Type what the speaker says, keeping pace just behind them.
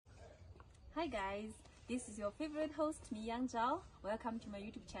Hi guys, this is your favorite host Mi Yang Zhao. Welcome to my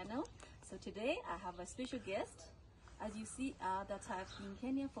YouTube channel. So today I have a special guest. As you see that I've been in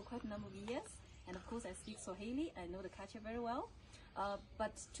Kenya for quite a number of years, and of course I speak Swahili. I know the culture very well.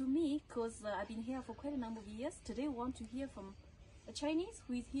 But to me, because I've been here for quite a number of years, today I want to hear from a Chinese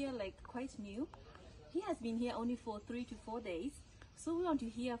who is here like quite new. He has been here only for 3 to 4 days. So we want to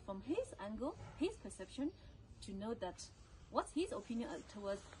hear from his angle, his perception, to know that what's his opinion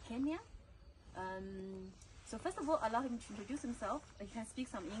towards Kenya. So first of all, allow him to introduce himself. He can speak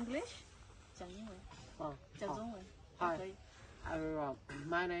some English. 讲英文，讲中文。 Hi, everyone.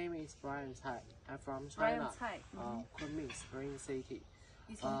 My name is Brian Tsai. I'm from Brian China. Tsai. Kunming Spring City.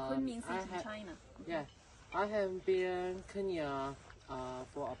 He's from Kunming City, China. Yeah, I have been Kenya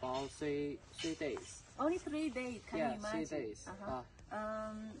for about three days. Only 3 days. Can you imagine? 3 days.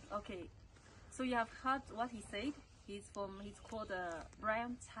 Okay. So you have heard what he said. He's called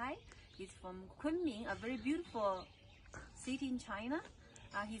Brian Tsai. He's from Kunming, a very beautiful city in China.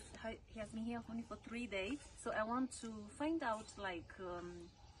 He has been here only for 3 days. So I want to find out like,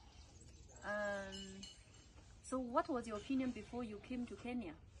 so what was your opinion before you came to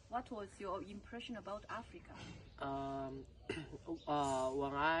Kenya? What was your impression about Africa?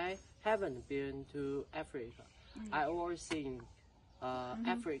 When I haven't been to Africa, I always think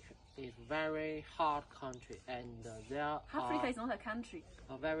Africa is very hot country, and Africa is not a country.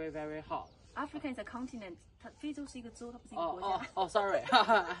 Very hot. Africa is a continent. 非洲是一个州，它不是一个国家。Sorry,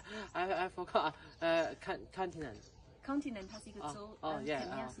 I forgot. Continent. Continent 它是一个州，肯尼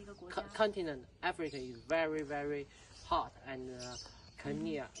亚是一个国家。Continent Africa is very hot, and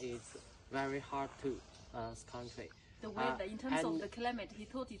Kenya is very hot too. Country. The weather, in terms of the climate, he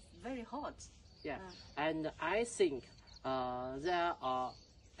thought it's very hot. Yeah, and I think there are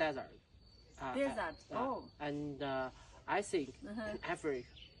desert. Desert. And I think Africa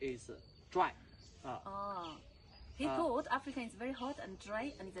is dry. He thought Africa is very hot and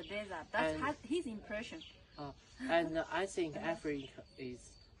dry and it's a desert. That's his impression. And I think Africa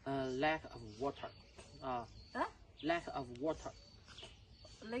is lack of water. Lack of water.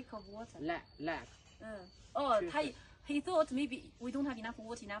 Lack of water. Lack. He thought maybe we don't have enough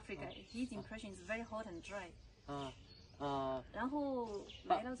water in Africa. His impression is very hot and dry. 然后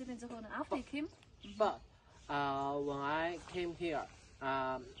来到这边之后呢 ，after he came. But when I came here,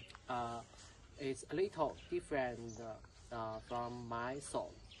 it's a little different from my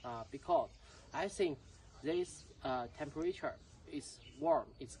thought because I think this temperature is warm,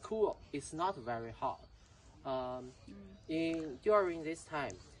 it's cool, it's not very hot. During this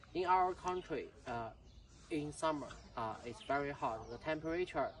time, in our country, in summer, it's very hot. The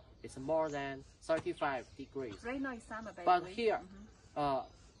temperature is more than 35 degrees. Right now it's summer, by but the way. Here,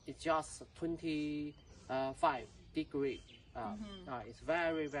 it's just 25 degrees. It's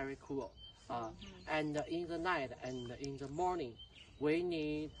very cool. And in the night and in the morning, we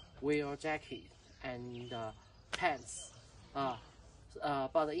need wear jacket and pants.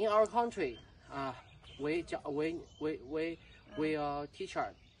 But in our country, we wear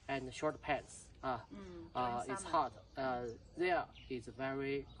t-shirt and short pants. It's hot. There is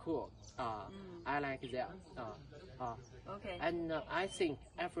very cool. I like that. Okay. And I think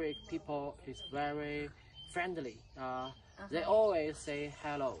every people is very friendly. They always say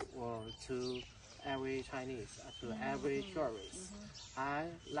hello to every Chinese, to every tourist. I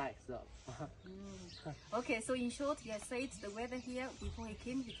like them. Okay, so in short, he has said the weather here before he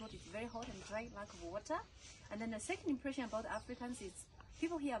came, he thought it's very hot and dry, lack of water. And then the second impression about Africans is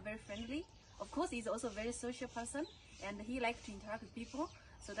people here are very friendly. Of course, he's also a very social person, and he likes to interact with people.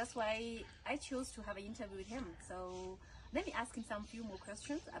 So that's why I chose to have an interview with him. So let me ask him some few more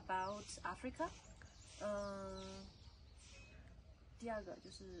questions about Africa. 第二个就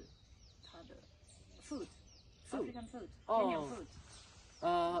是他的 food, African food, Kenyan food.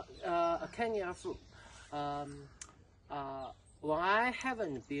 Kenya food. When I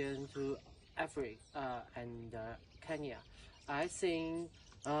haven't been to Africa and Kenya, I think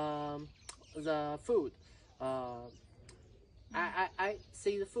the food. I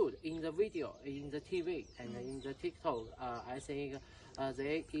see the food in the video, in the TV, and in the TikTok. I think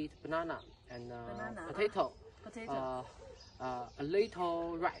they eat banana and potato. A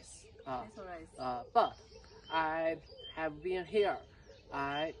little rice. But I have been here.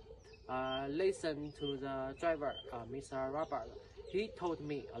 I listened to the driver, Mr. Robert. He told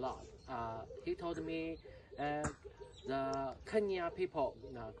me a lot. He told me the Kenya people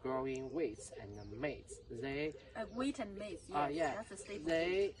growing wheat and maize. They wheat and maize. Yes, that's a staple.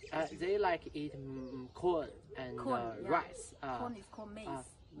 They like eat corn and rice. Corn is called maize.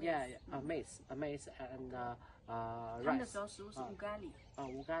 Maize and 他们的主要食物是 ugali.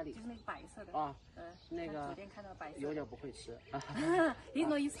 无咖喱。就是那个白色的。那个昨天看到白色。有点不会吃。He's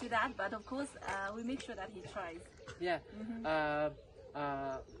not used to that, but of course, we make sure that he tries. Yeah.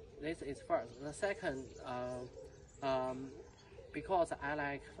 This is first. The second, because I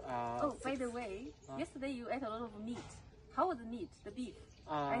like. Oh, by the way, yesterday you ate a lot of meat. How was the meat? The beef?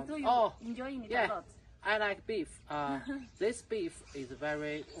 I saw you enjoying it a lot. I like beef. This beef is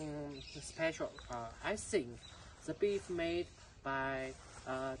very special. I think the beef made by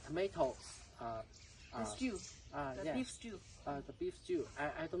tomatoes. The stew. The beef stew. The beef stew.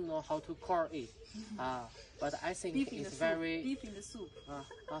 I don't know how to call it. But I think it's very beef in the soup.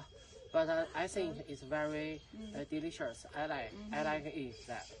 But I think it's very delicious. I like it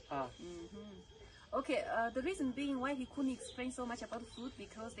that. Okay, the reason being why he couldn't explain so much about food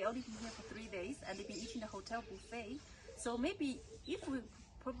because they only been here for 3 days and they've been eating the hotel buffet. So maybe if we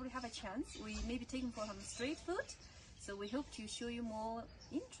probably have a chance, we maybe take him for some street food. So we hope to show you more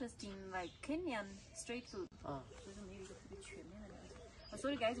interesting like Kenyan street food.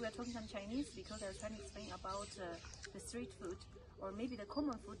 Sorry guys, we are talking some Chinese because I was trying to explain about the street food or maybe the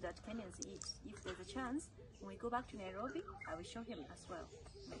common food that Kenyans eat. If there's a chance, when we go back to Nairobi, I will show him as well.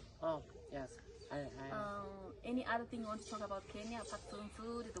 Oh, yes. Any other thing you want to talk about Kenya apart from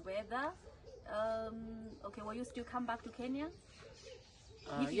food, the weather? Okay, will you still come back to Kenya?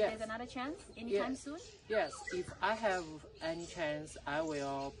 If Yes. there's another chance, anytime soon? Yes, if I have any chance, I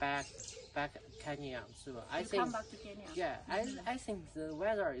will back Kenya soon. I think come back to Kenya? Yeah, I think the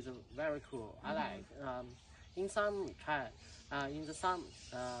weather is very cool. I like in some time, in the sun,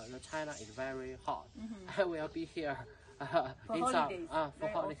 the China is very hot. I will be here. For in holidays, for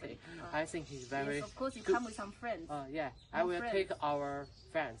holiday. I think it's very. Yes, of course, you good. come with some friends. Yeah, I will take our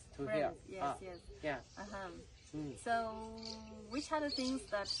friends to here. Yes, yes. Yeah. So, which other things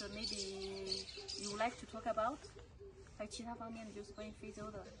that maybe you would like to talk about? 还有其他方面的，就是关于非洲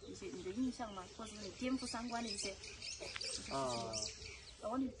的一些你的印象吗？或者是你颠覆三观的一些I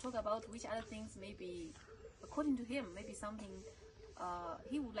want to talk about which other things maybe, according to him, maybe something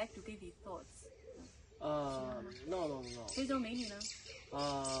he would like to give his thoughts. No. 非洲美女呢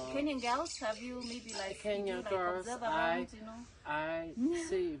？Kenyan girls, have you maybe like Kenyan girls? observe around, you know? I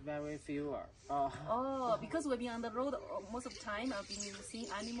see very fewer. Because we've been on the road most of the time. I've been seeing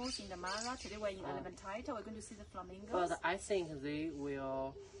animals in the Mara. Today we're in Elemental. We're going to see the flamingos. But I think they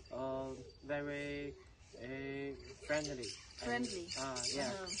will very friendly. Friendly.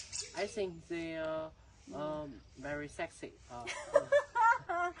 Yeah. I think they are very sexy.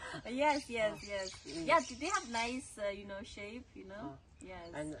 Yes. Yeah, they have nice, shape,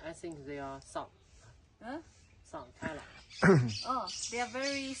 Yes. And I think they are some. Huh? Some kind of. They are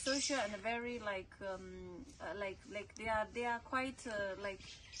very social and very like they are quite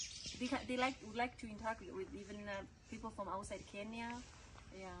they would like to interact with even people from outside Kenya.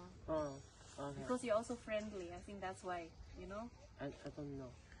 Yeah. Okay. Because you're also friendly. I think that's why, I don't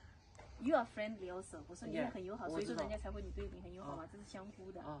know. You are friendly also. 我说你也很友好， Yeah, 所以说人家才会你对你很友好嘛，这是相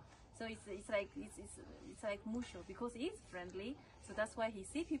互的。So it's like mutual because he's friendly, so that's why he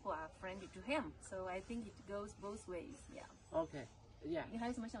see people are friendly to him. So I think it goes both ways. Yeah. Okay. Yeah. 你还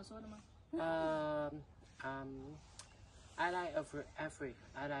有什么想说的吗？ I like Africa.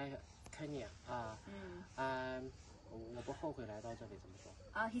 I like Kenya. 我不后悔来到这里，怎么说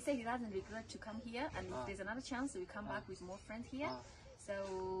？He said he doesn't regret to come here, and if there's another chance, we come back with more friends here.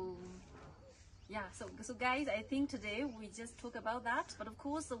 So. Yeah, so guys, I think today we just talk about that, but of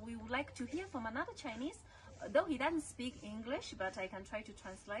course we would like to hear from another Chinese, though he doesn't speak English, but I can try to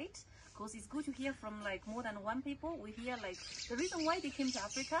translate, because it's good to hear from like more than one people. We hear like the reason why they came to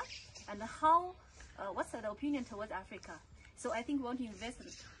Africa, and how, what's their opinion towards Africa. So I think we want to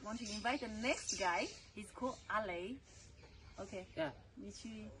invite the next guy. He's called Ale. Okay. Yeah. 你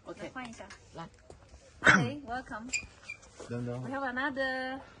去 Okay. 换一下。来。Okay, welcome. We have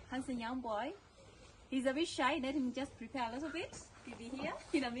another handsome young boy. He's a bit shy. Let him just prepare a little bit. He'll be here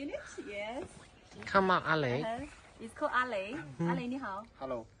in a minute. Yes. Come on, Ale. It's called Ale. Ale, 你好。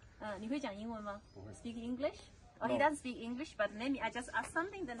 Hello. 你会讲英文吗？不会。 Speak English? Oh, No. he doesn't speak English, but maybe I just ask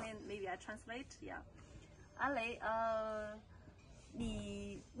something, then maybe I translate. Yeah. Ale,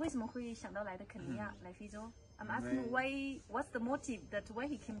 你为什么会想到来的肯尼亚，来非洲？ I'm asking what's the motive that why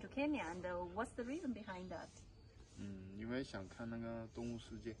he came to Kenya, and what's the reason behind that? 因为想看那个动物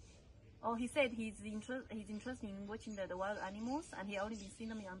世界。 Oh, he said he's interested in watching the wild animals, and he only been seeing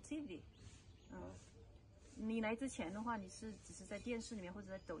them on TV. 你来之前的话，你是只是在电视里面或者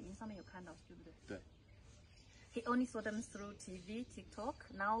在抖音上面有看到，对不对？对。He only saw them through TV, TikTok.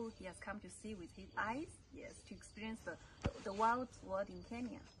 Now he has come to see with his eyes, yes, to experience the wild world in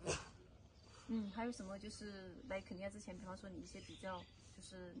Kenya. 还有什么就是来肯尼亚之前，比方说你一些比较就就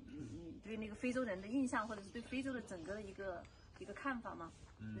是你对那个非洲人的印象，或者是对非洲的整个的一个看法吗？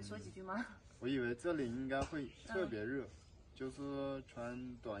能说几句吗？我以为这里应该会特别热，就是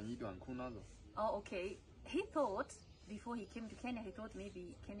穿短衣短裤那种。Oh, okay. He thought before he came to Kenya, he thought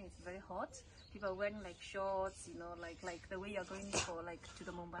maybe Kenya is very hot. People are wearing like shorts, you know, like the way you're going for like to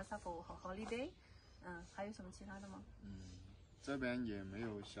the Mombasa for holiday. 还有什么其他的吗？这边也没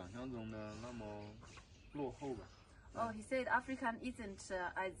有想象中的那么落后吧。Oh, he said African isn't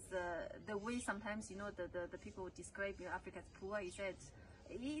as the way sometimes, you know, the people describe Africa as poor. He said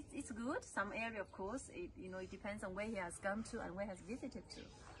it's good. Some area, of course, it depends on where he has gone to and where he has visited to.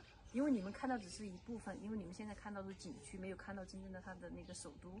 因为你们看到只是一部分，因为你们现在看到的是景区，没有看到真正的它的那个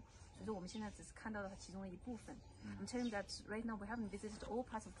首都，所以说我们现在只是看到了它其中的一部分。I'm telling you that right now we haven't visited all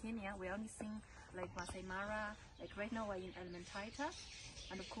parts of Kenya. We only seen like Masai Mara. Like right now we're in Elementaita,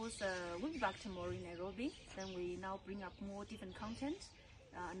 and of course we'll be back tomorrow in Nairobi. Then we now bring up more different content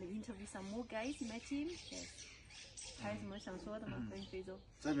and interview some more guys in my team. Yes. 还有什么想说的吗？关于非洲？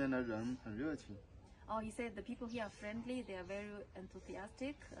这边的人很热情。Oh, he said the people here are friendly. They are very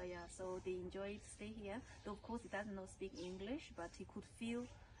enthusiastic. Yeah, so they enjoy to stay here. Though of course he doesn't know speak English, but he could feel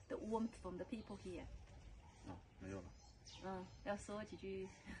the warmth from the people here. 没有了。要说几句。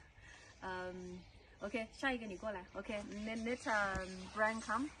OK， 下一个你过来。OK，let Brian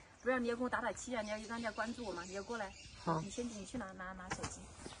come. Brian， 你要跟我打打气啊！你要让人家关注我嘛？你要过来。好。你去拿手机。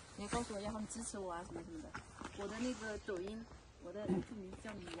你要告诉我要他们支持我啊什么什么的。我的那个抖音。我的著名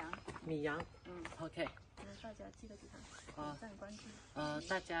叫米阳。米阳，OK。大家记得给他点赞关注。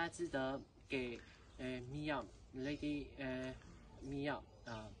大家记得给米阳 Lady 米阳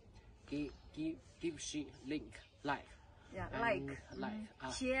give she link like. Yeah,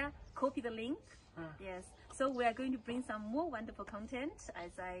 like. Share, copy the link. Yes. So we are going to bring some more wonderful content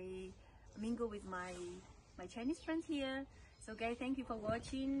as I mingle with my Chinese friends here. So guys, thank you for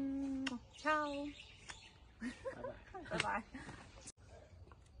watching. Ciao. Bye bye.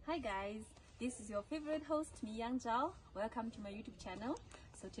 Hi guys, this is your favorite host Mi Yang Zhao. Welcome to my YouTube channel.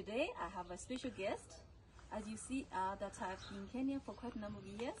 So today I have a special guest. As you see that I've been in Kenya for quite a number of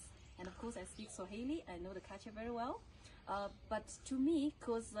years, and of course I speak Swahili. I know the culture very well. But to me,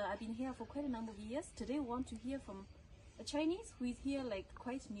 because I've been here for quite a number of years, today we want to hear from a Chinese who is here like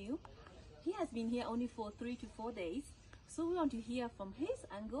quite new. He has been here only for 3 to 4 days. So we want to hear from his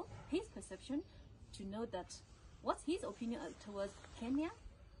angle, his perception, to know that what's his opinion towards Kenya.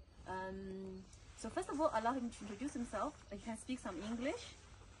 So first of all, allow him to introduce himself. He can speak some English.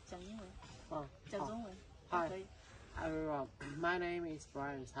 讲英文。讲中文。Hi, everyone. My name is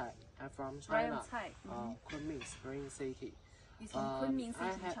Brian Tsai. I'm from China. Brian Tsai. Kunming, Spring City. He's from Kunming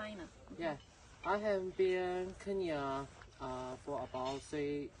City, China. Yeah, I have been in Kenya for about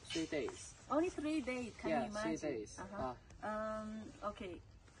three days. Only 3 days. Can you imagine? 3 days. Okay.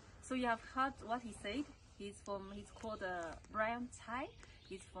 So you have heard what he said. He's called Brian Tsai.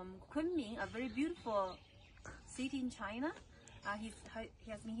 He's from Kunming, a very beautiful city in China. He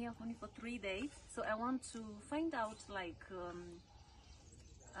has been here only for 3 days. So I want to find out like,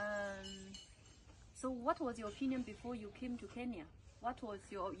 so what was your opinion before you came to Kenya? What was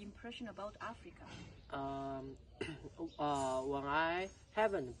your impression about Africa? When I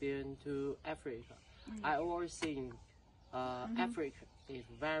haven't been to Africa, I always think Africa is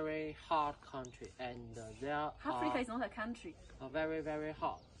very hot country, and Africa is not a country. Very, very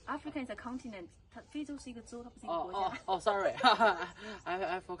hot. Africa is a continent. 非洲是一个州，它不是一个国家。Sorry,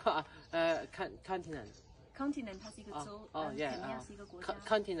 I forgot. Continent. Continent 它是一个州，Kenya 是一个国家。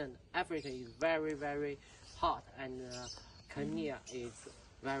Continent Africa is very, very hot, and Kenya is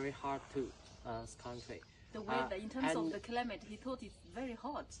very hot too. Country. The weather, in terms of the climate, he thought it's very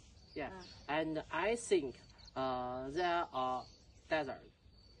hot. Yeah, and I think there are desert.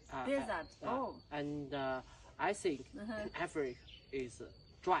 Desert. And I think Africa is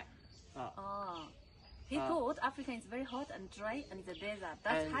dry. He thought Africa is very hot and dry and it's a desert.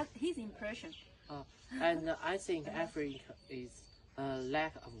 That's his impression. And I think Africa is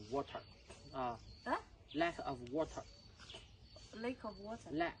lack of water. Lack of water. Lack of water.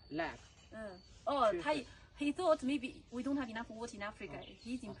 Lack. He thought maybe we don't have enough water in Africa.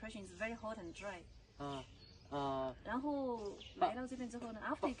 His impression is very hot and dry. 然后来到这边之后呢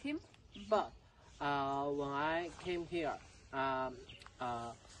 ，after he came. But when I came here,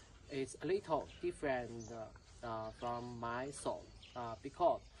 it's a little different from my thought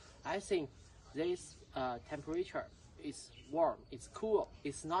because I think this temperature is warm, it's cool,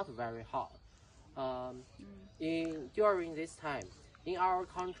 it's not very hot. During this time, in our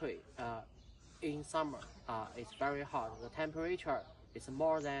country, in summer, it's very hot. The temperature is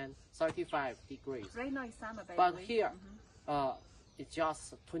more than 35 degrees. Right now it's summer, by but the way. Here, it's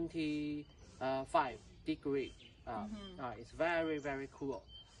just 25 degrees. It's very, very cool.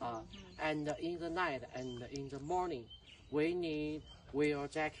 And in the night and in the morning, we need wear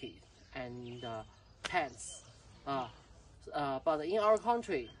jacket and pants. But in our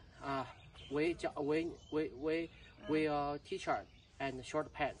country, we wear t-shirt and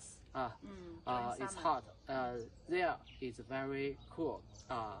short pants. It's hot. There is very cool.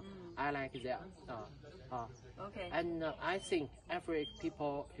 I like that. Okay. And I think every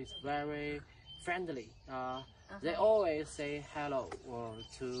people is very friendly. They always say hello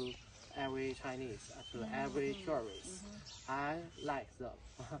to every Chinese, to every tourist. I like them.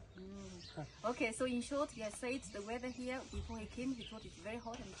 Okay, so in short, he has said the weather here, before he came, he thought it's very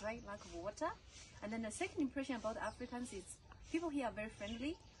hot and dry like water. And then the second impression about Africans is people here are very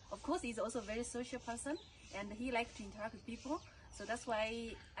friendly. Of course, he's also a very social person, and he likes to interact with people. So that's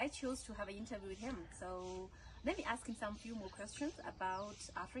why I chose to have an interview with him. So let me ask him some few more questions about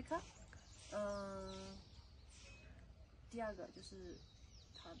Africa. 第二个就是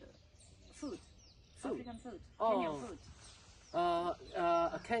他的 food, African food, Kenyan food.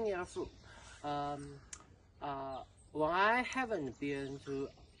 Kenya food. Well, I haven't been to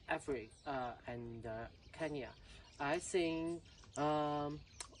Africa and Kenya. I think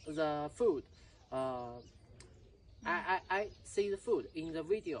the food. I see the food in the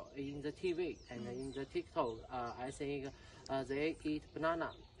video, in the TV, and in the TikTok. I think they eat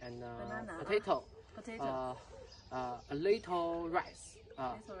banana and potato. A little rice.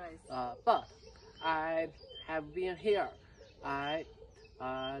 But I have been here. I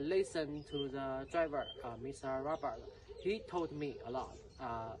listened to the driver, Mr. Robert. He told me a lot.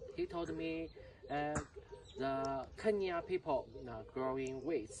 He told me the Kenya people growing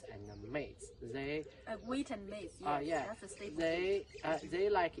wheat and maize. They wheat and maize. Yes, yeah. That's a staple. They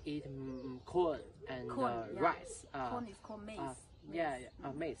like eat corn and rice. Corn is called maize.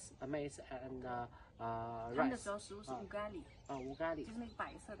 Maize and 他们的主要食物是乌咖喱，乌咖喱，就是那个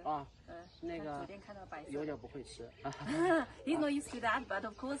白色的。那个昨天看到白色。有点不会吃。He's not used to that, but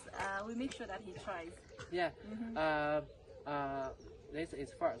of course, we make sure that he tries. Yeah. This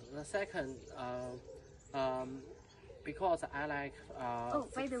is first. The second, because I like. Oh,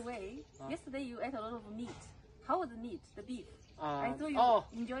 by the way, yesterday you ate a lot of meat. How was the meat? The beef? I thought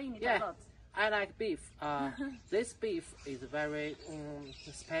you enjoying it a lot. I like beef. This beef is very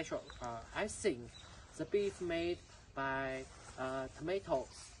special. I think the beef made by tomatoes.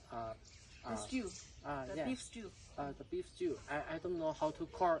 The stew. Beef stew. The beef stew. I don't know how to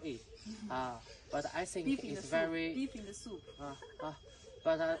call it. But I think it's very. Beef in the soup.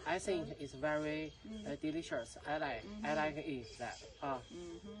 But I think it's very delicious. I like it that.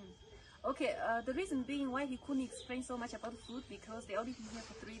 Okay, the reason being why he couldn't explain so much about food because they only been here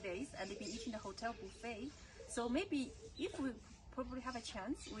for 3 days and they've been eating the hotel buffet. So maybe if we probably have a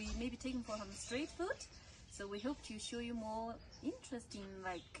chance, we maybe take him for some street food. So we hope to show you more interesting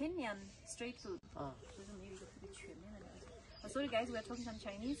like Kenyan street food. Sorry guys, we are talking some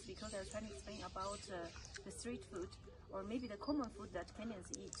Chinese because I was trying to explain about the street food or maybe the common food that Kenyans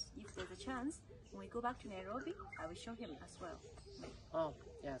eat. If there's a chance, when we go back to Nairobi, I will show him as well. Oh,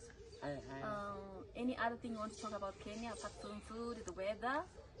 yes. Any other thing you want to talk about Kenya apart from food, the weather?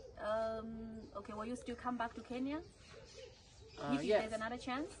 Okay, will you still come back to Kenya? If there's another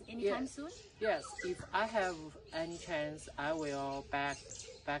chance, anytime soon? Yes, if I have any chance, I will back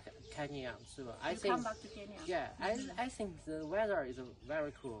Kenya soon. I think come back to Kenya. Yeah, I think the weather is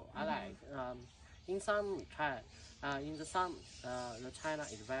very cool. I like in some time, in the sun, the China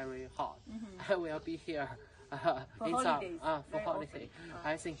is very hot. I will be here. For holidays. For holiday.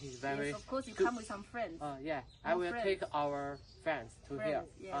 I think it's very. Yes, of course, you good. come with some friends. I will take our friends to here.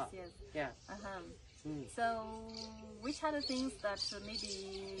 Yes. So, which other things that maybe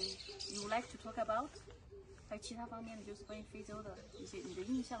you would like to talk about? 还有其他方面的，就是关于非洲的一些你的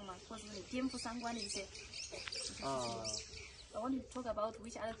印象吗？或者是你颠覆三观的一些I want to talk about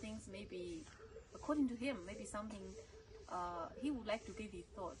which other things maybe, according to him, maybe something he would like to give his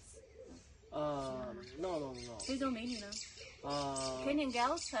thoughts. No. 非洲美女呢？Kenyan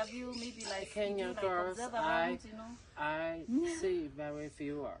girls, have you maybe like Kenyan girls? Observe around, you know? I see very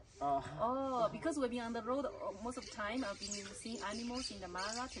fewer. Because we've been on the road most of the time. I've been seeing animals in the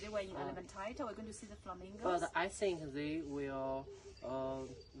Mara. Today we're in Elephantine. We're going to see the flamingos. But I think they will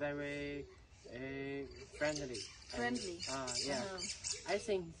very friendly. Friendly. I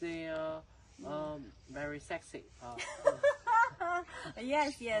think they are very sexy.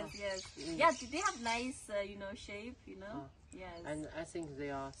 Yes. Yeah, they have nice, shape, Yes. And I think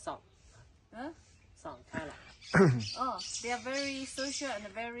they are some. Huh? Some, Thailand. Oh, they are very social and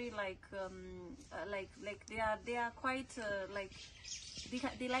very like they are quite like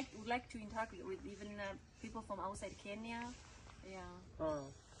they would like to interact with even people from outside Kenya. Yeah. Oh,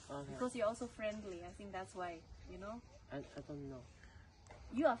 okay. Because you're also friendly, I think that's why, you know. I don't know.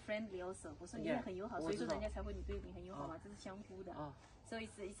 You are friendly also. 我说你也很友好， Yeah, 所以说人家才会你对你很友好嘛，这是相互的。So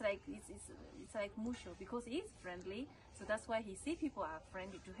it's like mutual because he is friendly, so that's why he see people are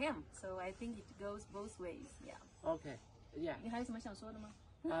friendly to him. So I think it goes both ways. Yeah. Okay. Yeah. 你还有什么想说的吗？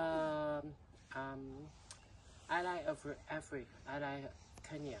 I like Africa. I like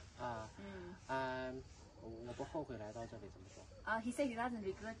Kenya. 我不后悔来到这里，怎么说？ He said he doesn't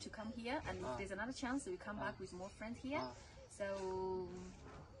regret to come here, and if there's another chance, we come back with more friends here. So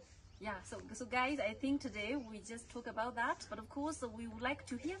yeah, so guys, I think today we just talk about that. But of course, we would like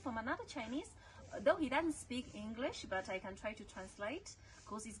to hear from another Chinese. Though he doesn't speak English, but I can try to translate.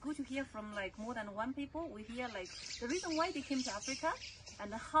 Because it's good to hear from like more than one people. We hear like the reason why they came to Africa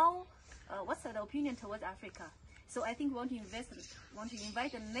and how, what's their opinion towards Africa. So I think we want to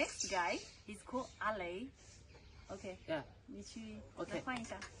invite the next guy. He's called Ale. Okay. Yeah. 你去 Okay. 换一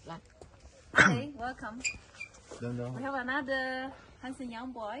下。来。Ale, welcome. 杨总 We have another handsome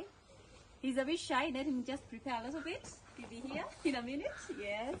young boy. He's a bit shy. Let him just prepare a little bit. He'll be here in a minute.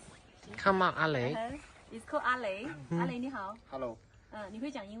 Yes. Come on, Ale. It's called Ale. Ale, 你好。 ，Hello，你会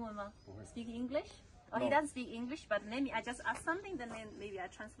讲英文吗？不会。 Speak English? Oh, he No. doesn't speak English, but maybe I just ask something, then maybe I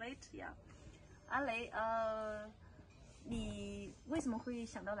translate. Yeah. Ale, 你为什么会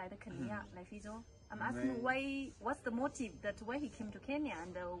想到来的肯尼亚，来非洲？ I'm asking why. What's the motive that why he came to Kenya,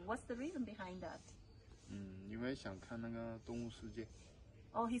 and what's the reason behind that? 因为想看那个动物世界。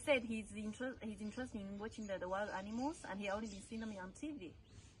 Oh, he said he's interested in watching the wild animals, and he only been seeing them on TV.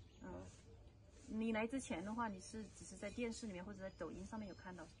 你来之前的话，你是只是在电视里面或者在抖音上面有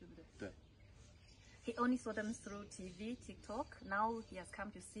看到，对不对？对。 He only saw them through TV, TikTok. Now he has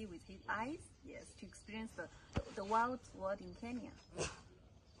come to see with his eyes, yes, to experience the wild world in Kenya.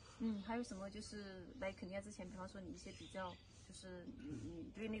 还有什么就是来肯尼亚之前，比方说你一些比较，就是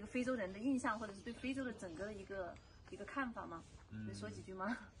你对那个非洲人的印象，或者是对非洲的整个的一个看法吗？能说几句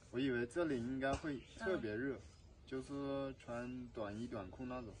吗？我以为这里应该会特别热，就是穿短衣短裤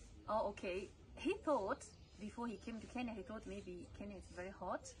那种。 Oh, okay. He thought before he came to Kenya, he thought maybe Kenya is very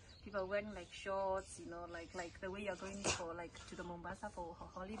hot. People are wearing like shorts, you know, like the way you're going for like to the Mombasa for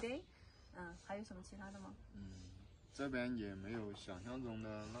holiday. 还有什么其他的吗？这边也没有想象中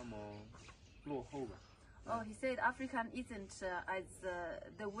的那么落后吧。 Oh, he said African isn't as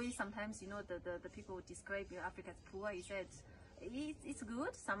the way sometimes, you know, the people describe Africa as poor. He said it's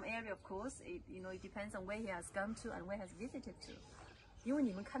good. Some area, of course, it depends on where he has gone to and where he has visited to. 因为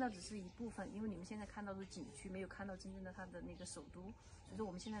你们看到只是一部分，因为你们现在看到的景区没有看到真正的它的那个首都，所以说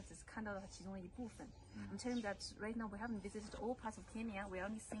我们现在只是看到了其中的一部分。I'm telling you that right now we haven't visited all parts of Kenya. We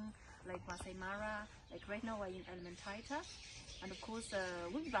only seen like Masai Mara. Like right now we're in Elementaita, and of course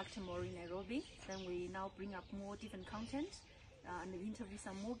we'll be back tomorrow in Nairobi. Then we now bring up more different content and interview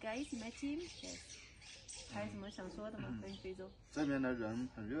some more guys in my team. Yes. 还有什么想说的吗？关于非洲？这边的人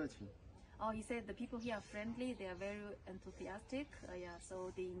很热情。 Oh, he said the people here are friendly. They are very enthusiastic. Yeah,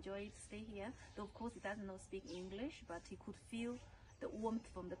 so they enjoy to stay here. Though of course he doesn't know speak English, but he could feel the warmth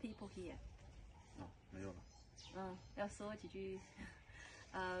from the people here. 没有了。要说几句。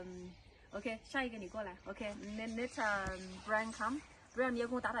OK， 下一个你过来。OK，let Brian come. Brian， 你要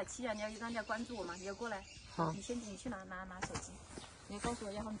跟我打打气啊！你要让人家关注我嘛？你要过来。好。你去拿手机。你要告诉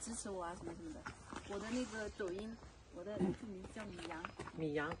我要他们支持我啊，什么什么的。我的那个抖音。 我的名字叫米阳。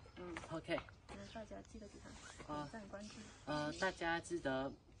米阳。OK。大家记得给他点赞关注。大家记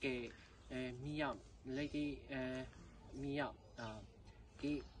得给米阳 Lady 米阳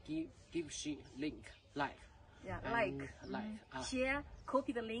give she link like. Yeah, like. Share,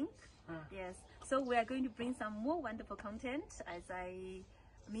 copy the link. Yes. So we are going to bring some more wonderful content as I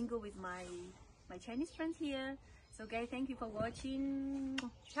mingle with my Chinese friends here. So guys, thank you for watching.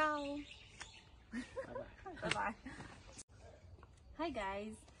 Ciao. Bye bye. Hi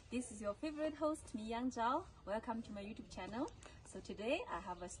guys, this is your favorite host Mi-Yang Zhao. Welcome to my YouTube channel. So today I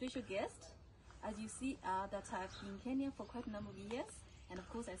have a special guest. As you see that I've been in Kenya for quite a number of years, and of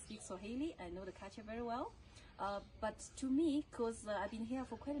course I speak Swahili. I know the culture very well. But to me, because I've been here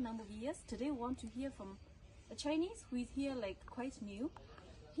for quite a number of years, today we want to hear from a Chinese who is here like quite new.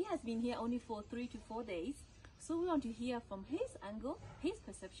 He has been here only for 3 to 4 days. So we want to hear from his angle, his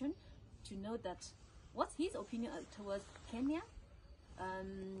perception, to know that what's his opinion towards Kenya.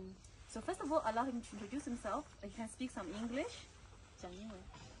 So first of all, allow him to introduce himself. He can speak some English. 讲英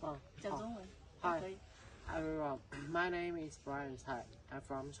文。讲中文。可以。My name is Brian Tsai. I'm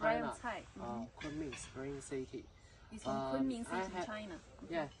from Brian China. Tsai. Kunming Spring City. He's from Kunming City, China.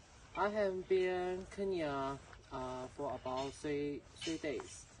 Yeah, I have been Kenya for about three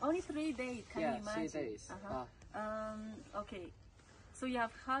days. Only 3 days. Can you imagine? 3 days. Okay. So you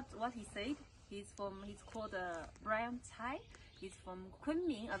have heard what he said. He's called Brian Tsai. He's from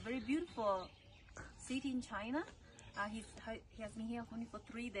Kunming, a very beautiful city in China. He has been here only for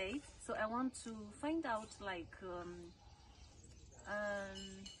 3 days. So I want to find out, like,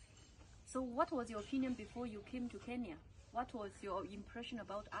 so what was your opinion before you came to Kenya? What was your impression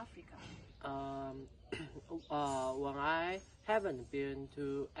about Africa? When I haven't been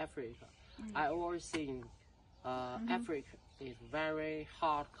to Africa, I always think Africa is very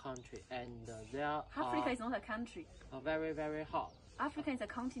hot country, and there Africa is not a country. Very, very hot. Africa is a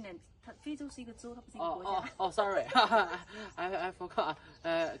continent. 非洲是一个州，它不是一个国家。Sorry, I forgot.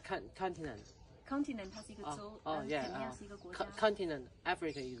 Continent. Continent 它是一个州，肯尼亚是一个国家。Continent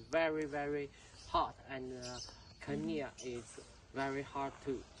Africa is very, very hot, and Kenya is very hot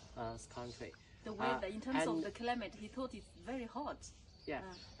too. Country. The weather, in terms of the climate, he thought it's very hot. Yeah,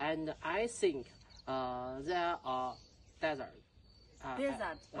 and I think there are desert.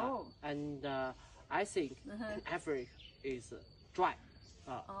 Desert. And I think Africa is dry.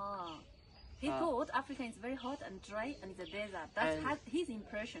 He thought Africa is very hot and dry and it's a desert. That's his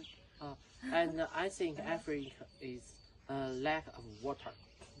impression. And I think Africa is lack of water.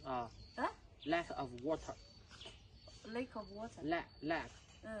 Lack of water. Lack of water. Lack.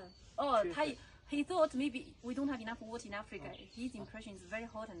 He thought maybe we don't have enough water in Africa. His impression is very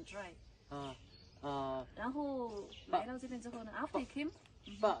hot and dry. 然后来到这边之后呢 ，after he came.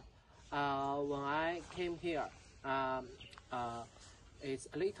 But when I came here, it's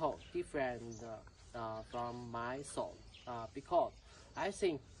a little different from my thought because I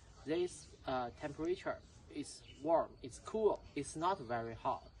think this temperature is warm, it's cool, it's not very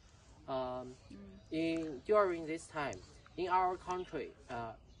hot. During this time, in our country,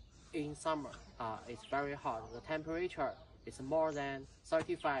 in summer, it's very hot. The temperature is more than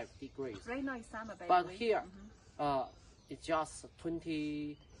 35 degrees. Right now it's summer, by but the way. Here, it's just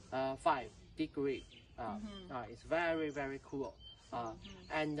 25 degrees. It's very, very cool.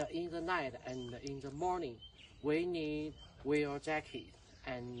 And in the night and in the morning, we need wear jacket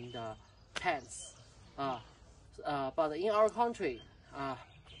and pants. But in our country,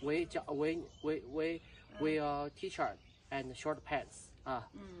 we wear t-shirt and short pants.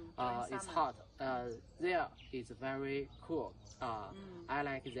 It's hot. There is very cool. I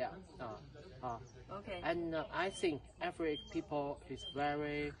like that. Okay. And I think African people is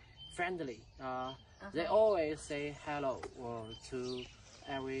very friendly. They always say hello to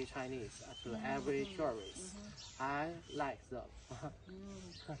every Chinese, to every tourist. I like them.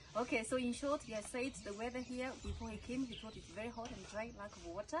 Okay, so in short, he has said the weather here before he came, he thought it's very hot and dry, lack of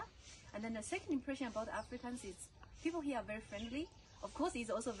water. And then the second impression about Africans is people here are very friendly. Of course, he's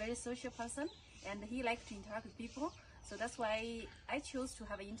also a very social person, and he likes to interact with people. So that's why I chose to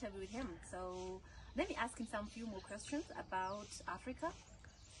have an interview with him. So let me ask him some few more questions about Africa.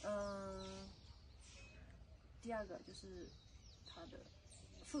 第二个就是他的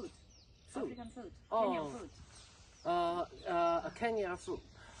food, African food, Kenyan food. Kenyan food.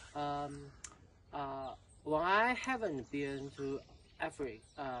 When I haven't been to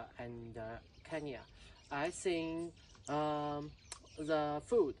Africa and Kenya, I think the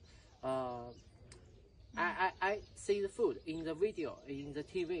food. I see the food in the video, in the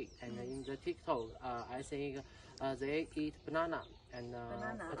TV, and in the TikTok. I think they eat banana and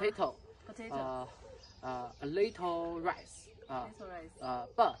potato. A little rice.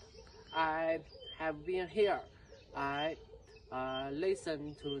 But I have been here. I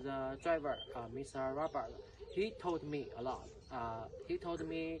listened to the driver, Mr. Robert. He told me a lot. He told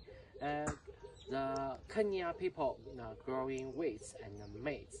me the Kenya people growing wheat and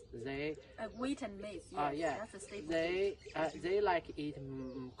maize. They wheat and maize. Yes, yeah. That's a staple. They like eat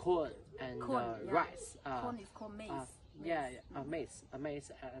corn and rice. Corn is called maize.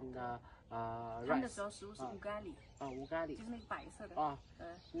 Maize and 他们的主要食物是五咖喱。五咖喱。就是那个白色的。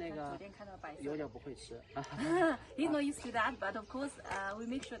那个昨天看到白色。有点不会吃。He's not used to that, but of course, we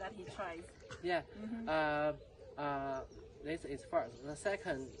make sure that he tries. Yeah. This is first. The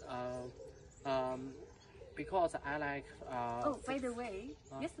second, because I like. By the way,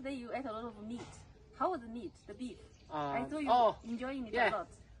 yesterday you ate a lot of meat. How was the meat? The beef? I thought you enjoying it a lot.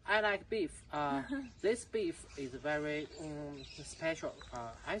 I like beef. This beef is very special.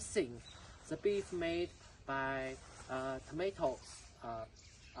 I think the beef made by tomatoes.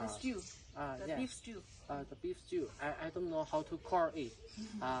 The stew. The beef stew. The beef stew. I don't know how to call it.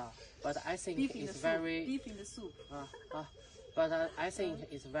 But I think it's very beef in the soup. But I think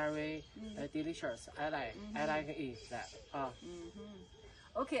it's very delicious. I like it that.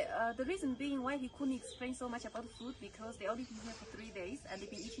 Okay, the reason being why he couldn't explain so much about food because they only been here for 3 days and they've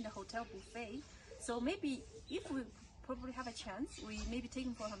been eating the hotel buffet. So maybe if we probably have a chance, we maybe take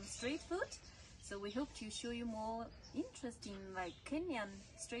him for some street food. So we hope to show you more interesting like Kenyan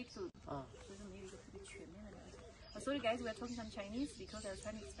street food. Sorry guys, we are talking some Chinese because I was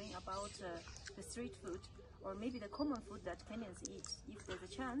trying to explain about the street food or maybe the common food that Kenyans eat. If there's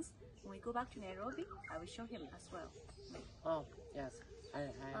a chance, when we go back to Nairobi, I will show him as well. Oh, yes.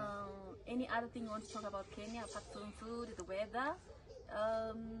 Any other thing you want to talk about Kenya apart from food, the weather?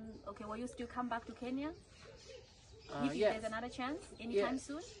 Okay, will you still come back to Kenya? If Yes. there's another chance, anytime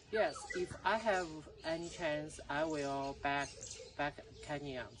soon? Yes, if I have any chance, I will back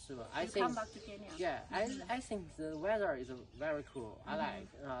Kenya soon. I think come back to Kenya? Yeah, I think the weather is very cool. I like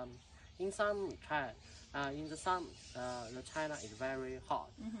in some time, in the sun, the China is very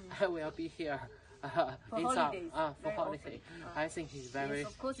hot. I will be here For in holidays, for very holiday. I think it's very Yes,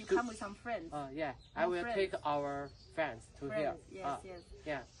 of course you good. come with some friends. Yeah, I will friends. take our friends to here. Yes, yes.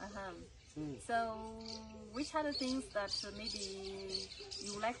 Yeah. So, which other things that maybe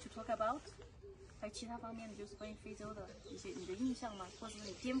you would like to talk about? 还有其他方面的，就是关于非洲的一些你的印象吗？或者是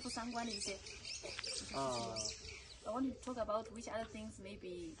你颠覆三观的一些事情吗？ I want to talk about which other things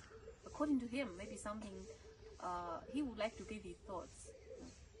maybe, according to him, maybe something he would like to give his thoughts.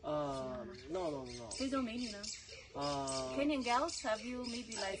 No. 非洲美女呢？Kenyan girls, have you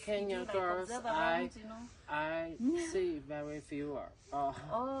maybe like Kenyan like girls, observe around, you know? I see very few.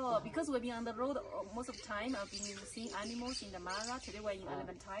 Because we've been on the road most of the time. I've been seeing animals in the Mara. Today we're in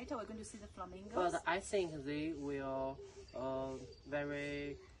Elephantita. We're going to see the flamingos. But I think they will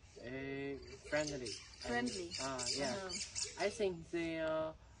very friendly. Friendly. Yeah. I think they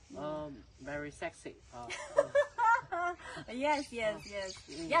are very sexy. Yes.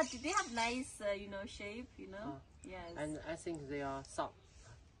 Yeah, they have nice, shape, Yes. And I think they are soft.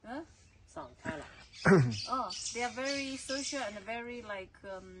 Huh? Soft, kind of. Oh, they are very social and very like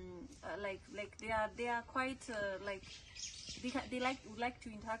they are quite like they would like to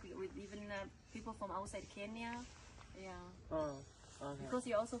interact with even people from outside Kenya. Yeah. Oh, okay. Because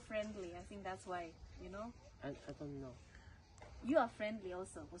you're also friendly. I think that's why, I don't know. You are friendly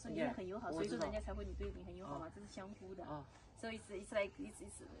also. 我说你也 Yeah, 很友好，所以说人家才会你对你很友好嘛，这是相互的。So it's like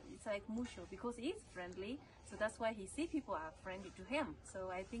mutual because he is friendly. So that's why he see people are friendly to him. So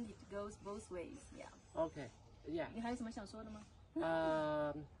I think it goes both ways. Yeah. Okay. Yeah. 你还有什么想说的吗？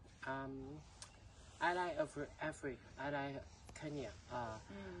 I like Africa. I like Kenya.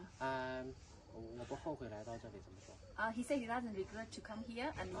 我不后悔来到这里，怎么说？ He said he doesn't regret to come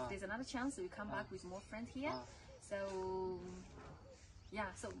here, and if there's another chance, we come back with more friends here. So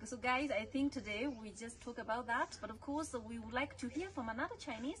yeah, so guys, I think today we just talk about that. But of course, we would like to hear from another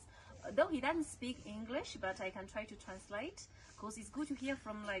Chinese. Though he doesn't speak English, but I can try to translate. Because it's good to hear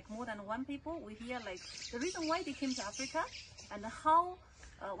from like more than one people. We hear like the reason why they came to Africa and how,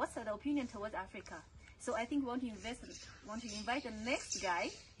 what's their opinion towards Africa. So I think we want to invite the next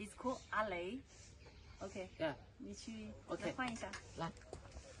guy. He's called Ale. Okay. Yeah. 你去 Okay. 来换一下。来。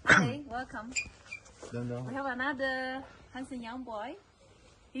Ale, welcome. 等等 We have another handsome young boy.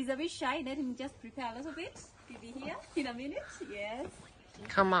 He's a bit shy. Let him just prepare a little bit. He'll be here in a minute. Yes.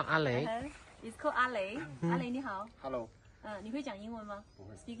 Come on, Ale. It's called Ale. Ale, 你好。 Hello. 你会讲英文吗？不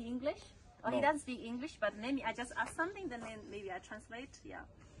会。 Speak English? Oh, No. he doesn't speak English, but maybe I just ask something, then maybe I translate. Yeah.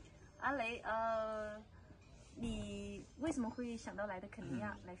 Ale, 你为什么会想到来的肯尼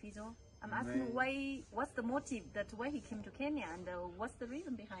亚，来非洲？ I'm asking why. What's the motive that why he came to Kenya, and what's the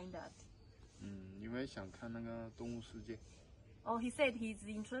reason behind that? 因为想看那个动物世界。 Oh, he said he's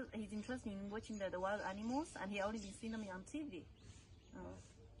interested in watching the wild animals, and he only been seeing them on TV.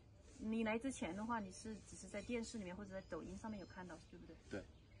 你来之前的话，你是只是在电视里面或者在抖音上面有看到，对不对？对。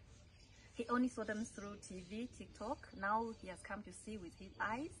 He only saw them through TV, TikTok. Now he has come to see with his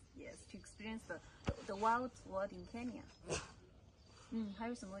eyes, yes, to experience the wild world in Kenya. 还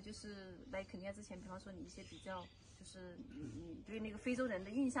有什么就是来肯尼亚之前，比方说你一些比较，就是你对那个非洲人的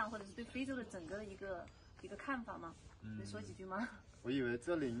印象，或者是对非洲的整个的一个看法吗？能说几句吗？我以为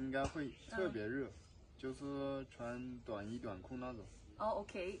这里应该会特别热，就是穿短衣短裤那种。 Oh,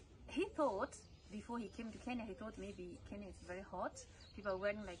 okay. He thought before he came to Kenya, he thought maybe Kenya is very hot. People are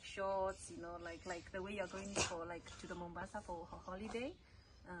wearing like shorts, like the way you're going for like to the Mombasa for holiday.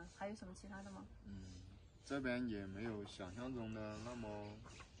 还有什么其他的吗？这边也没有想象中的那么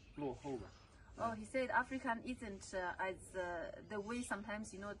落后吧。Oh, he said African isn't as the way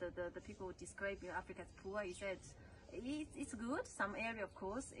sometimes, you know, the people describe Africa as poor. He said it's good. Some area, of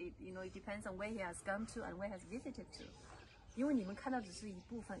course, you know, it depends on where he has gone to and where he has visited to. 因为你们看到只是一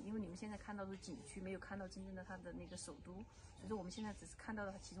部分，因为你们现在看到的是景区，没有看到真正的它的那个首都，所以说我们现在只是看到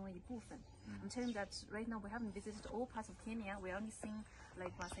了它其中的一部分。I'm telling you that right now we haven't visited all parts of Kenya. We only seen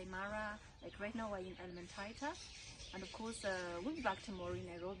like Masai Mara. Like right now we're in Elementaita, and of course we'll be back tomorrow in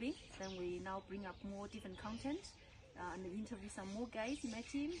Nairobi. Then we now bring up more different content and interview some more guys in my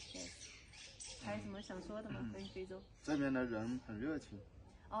team. Yes. 还有什么想说的吗？关于非洲？这边的人很热情。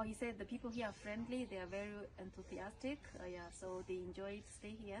 Oh, he said the people here are friendly. They are very enthusiastic. Yeah, so they enjoy to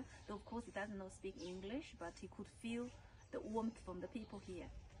stay here. Though of course he doesn't know speak English, but he could feel the warmth from the people here.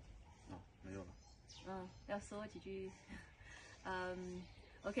 没有了。要说几句。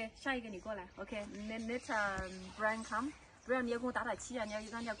OK， 下一个你过来。OK，let Brian come. Brian， 你要跟我打打气啊！你要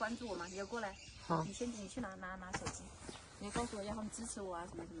让人家关注我嘛？你要过来。好。你去拿手机。你要告诉我，要他们支持我啊，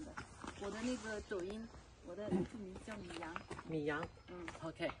什么什么的。我的那个抖音。 我的名字叫米阳。米阳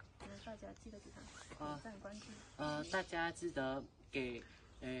，OK。大家记得给他赞关注。大家记得给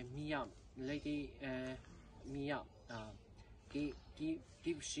米阳 Lady 米阳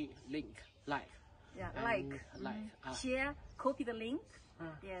give she link like. Yeah, like. Share, copy the link.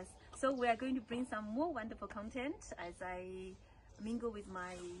 Yes. So we are going to bring some more wonderful content as I mingle with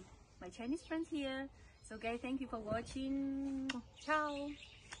my Chinese friends here. So guys, thank you for watching. Ciao.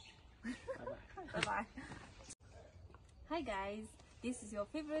 Bye bye. Hi guys, this is your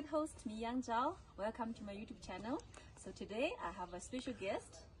favorite host Mi-Yang Zhao. Welcome to my YouTube channel. So today I have a special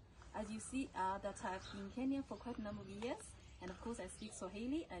guest. As you see that I've been in Kenya for quite a number of years, and of course I speak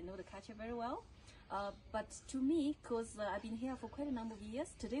Swahili. I know the culture very well. But to me, because I've been here for quite a number of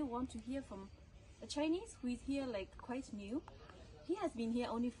years, today I want to hear from a Chinese who is here like quite new. He has been here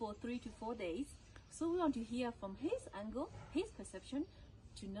only for 3 to 4 days. So we want to hear from his angle, his perception,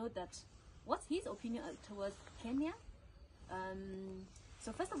 to know that what's his opinion towards Kenya.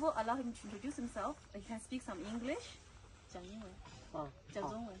 So first of all, allow him to introduce himself. He can speak some English. 讲英文。讲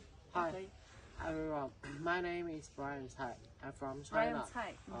中文。Hi, everyone. My name is Brian Tsai. I'm from China. Brian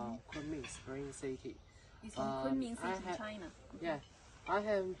Tsai. Kunming Spring City. He's from Kunming City, China. Yeah, I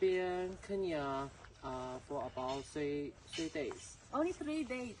have been Kenya for about three days. Only 3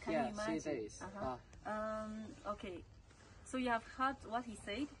 days. Can you imagine? 3 days. Okay. So you have heard what he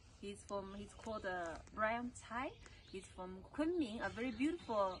said. He's called Brian Tsai. He's from Kunming, a very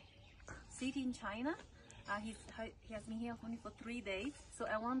beautiful city in China. He has been here only for 3 days. So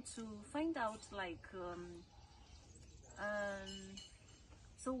I want to find out like,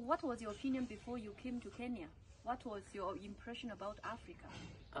 so what was your opinion before you came to Kenya? What was your impression about Africa?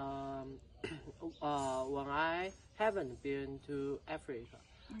 When I haven't been to Africa,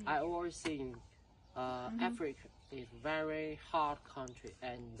 I always think Africa is very hot country,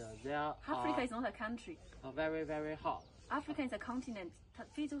 and there Africa is not a country. Very, very hot. Africa is a continent.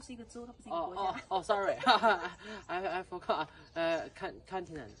 非洲是一个州，它不是一个国家。Sorry, I forgot.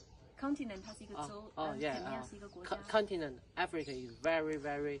 Continent. Continent 它是一个州，肯尼亚是一个国家。Continent Africa is very,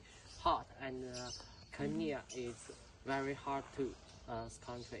 very hot, and Kenya is very hot too.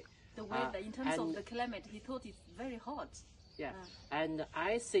 Country. The weather, in terms of the climate, he thought it's very hot. Yeah, and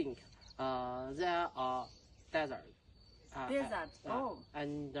I think there are desert. Desert.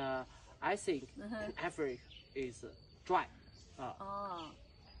 And I think Africa is dry.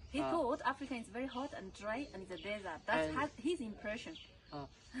 He thought Africa is very hot and dry and it's a desert. That's his impression.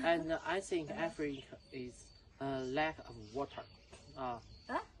 And I think Africa is lack of water.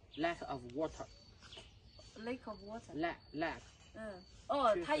 Lack of water. Lack of water. Lack.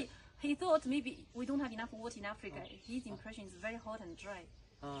 He thought maybe we don't have enough water in Africa. His impression is very hot and dry.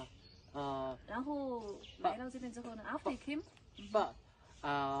 然后来到这边之后呢 ，after he came. But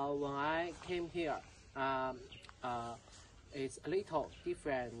when I came here, it's a little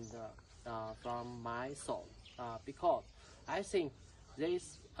different from my thought because I think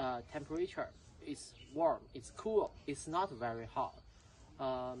this temperature is warm, it's cool, it's not very hot.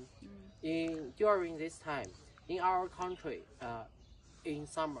 During this time, in our country, in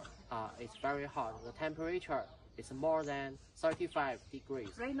summer, it's very hot. The temperature is more than 35 degrees.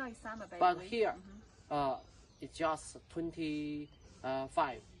 Right now it's summer, by but the way. Here, it's just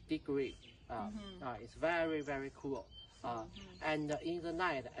 25 degrees. It's very, very cool. And in the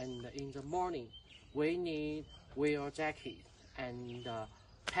night and in the morning, we need wear jacket and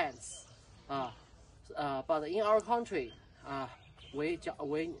pants. But in our country, we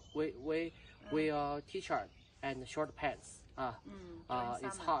wear t-shirt and short pants.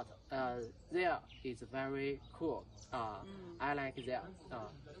 It's hot. There is very cool. I like there.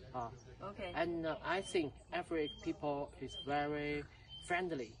 Okay. And I think every people is very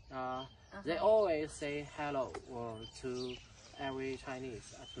friendly. They always say hello to every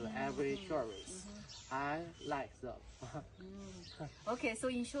Chinese, to every tourist. I like them. Okay, so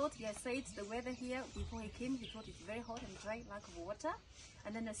in short, he has said the weather here, before he came, he thought it's very hot and dry like water.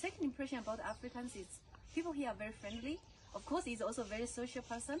 And then the second impression about Africans is people here are very friendly. Of course, he's also a very social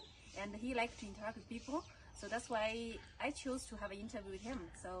person, and he likes to interact with people. So that's why I chose to have an interview with him.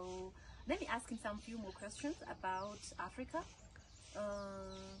 So let me ask him some few more questions about Africa.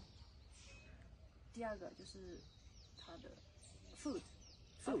 第二个就是他的 food,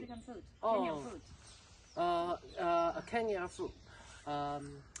 African food, Kenyan food. Kenyan food.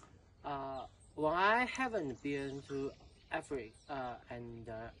 Well, I haven't been to Africa and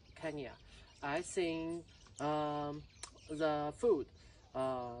Kenya. I think the food.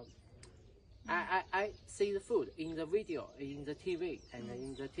 I see the food in the video, in the TV, and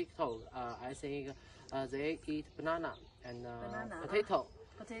in the TikTok. I think they eat banana and potato.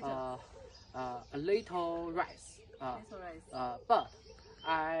 A little rice. But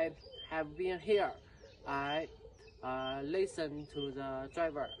I have been here. I listened to the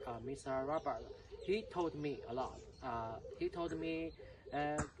driver, Mr. Robert. He told me a lot. He told me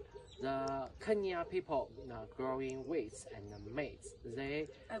the Kenya people growing wheat and maize. They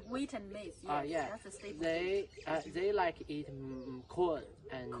wheat and maize. Yes, yeah. That's a staple. They like eat corn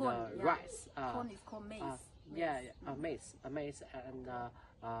and rice. Corn is called maize. Maize and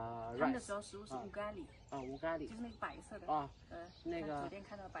他们的主要食物是乌咖喱。乌咖喱。就是那个白色的。那个昨天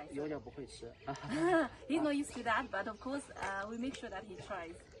看到白色。有点不会吃。He's not used to that, but of course, we make sure that he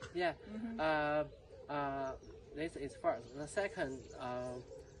tries. Yeah. This is first. The second,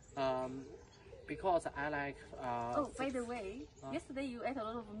 because I like. By the way, yesterday you ate a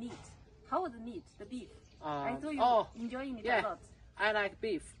lot of meat. How was the meat? The beef? I thought you enjoying it a lot. I like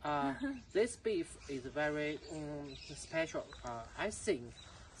beef. This beef is very special. I think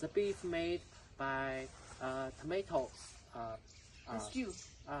the beef made by tomatoes. The stew.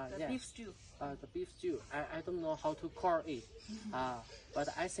 Beef stew. The beef stew. I don't know how to call it. But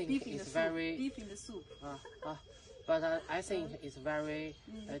I think it's very beef in the soup. But I think it's very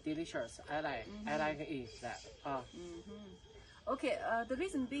delicious. I like it that. Okay, the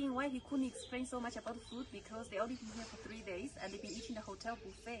reason being why he couldn't explain so much about food because they only been here for 3 days and they've been eating the hotel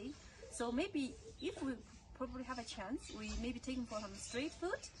buffet. So maybe if we probably have a chance, we maybe take him for some street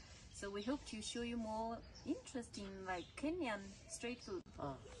food. So we hope to show you more interesting like Kenyan street food.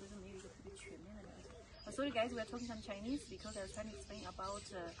 Sorry guys, we are talking some Chinese because I was trying to explain about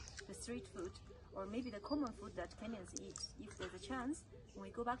the street food or maybe the common food that Kenyans eat. If there's a chance, when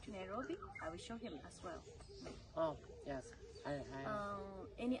we go back to Nairobi, I will show him as well. Oh, yes.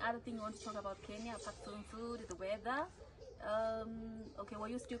 Any other thing you want to talk about Kenya apart from food, the weather? Okay, will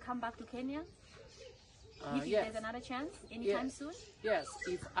you still come back to Kenya? If there's another chance, anytime soon? Yes,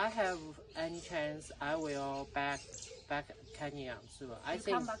 if I have any chance, I will back Kenya soon. I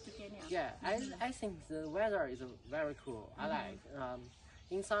think come back to Kenya. Yeah, I think the weather is very cool. I like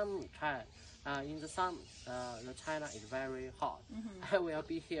in some time, in the sun, the China is very hot. I will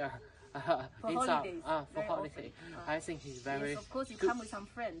be here. For holidays. For holiday. I think it's very. Yes, of course, you good. come with some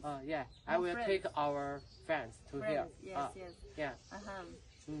friends. Yeah, I will take our friends to here. Yes, yes. Yeah.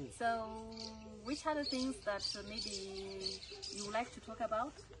 So, which other things that maybe you would like to talk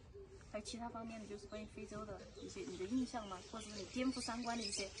about? 还有其他方面就是关于非洲的一些你的印象吗？或者是你颠覆三观的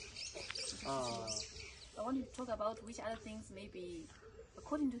一些事情。I want to talk about which other things maybe,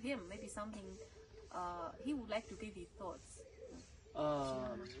 according to him, maybe something he would like to give his thoughts.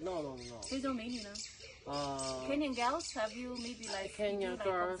 No. 非洲美女呢？Kenyan girls, have you maybe like Kenyan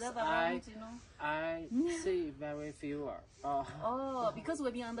girls? Observe around, you know? I see very few. Because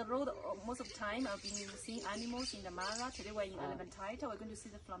we've been on the road most of the time. I've been seeing animals in the Mara. Today we're in Elephantine. We're going to see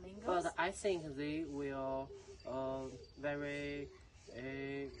the flamingos. But I think they will very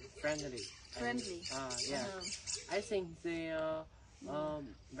friendly. Friendly. Yeah. I think they are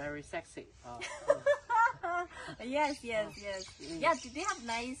very sexy. Yes. Yeah, they have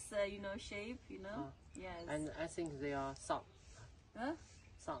nice, shape, Yes. And I think they are some. Huh?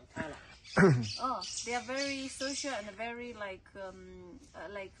 Some kind of. They are very social and very like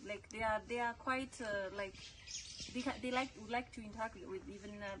they are quite like they would like to interact with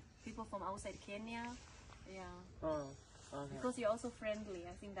even people from outside Kenya. Yeah. Oh, okay. Because you're also friendly.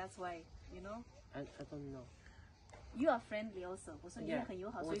 I think that's why, I don't know. You are friendly also. 我说你也 Yeah, 很友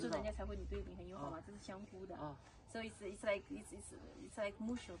好，所以说人家才会你对你很友好嘛，这是相互的。So it's like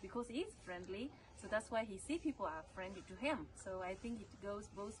mutual because he is friendly. So that's why he see people are friendly to him. So I think it goes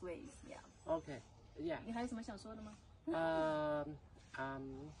both ways. Yeah. Okay. Yeah. 你还有什么想说的吗？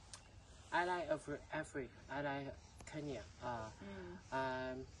 I like Africa. I like Kenya.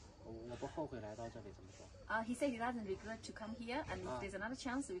 我不后悔来到这里，怎么说？ He said he doesn't regret to come here, and if there's another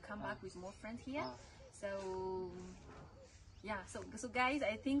chance, we come back with more friends here. So, yeah. So guys,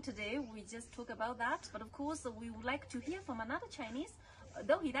 I think today we just talk about that. But of course, we would like to hear from another Chinese.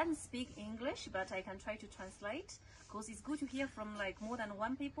 Though he doesn't speak English, but I can try to translate. Because it's good to hear from like more than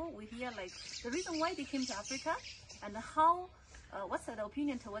one people. We hear like the reason why they came to Africa, and how, what's their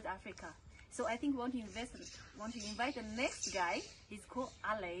opinion towards Africa. So I think we want to invite the next guy. He's called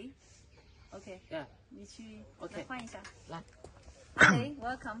Ale. Okay. Yeah. 你去 Okay. 来换一下。来 Ale,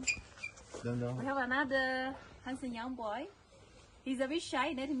 welcome. 等等 We have another handsome young boy. He's a bit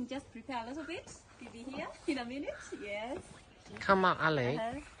shy. Let him just prepare a little bit. He'll be here in a minute. Yes. Come on,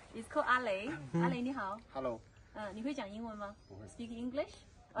 Ale. It's called Ale. Ale, 你好。 ，Hello，你会讲英文吗？不会。 Speak English?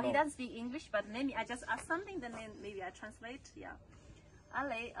 Oh, he No. doesn't speak English, but maybe I just ask something, then maybe I translate. Yeah.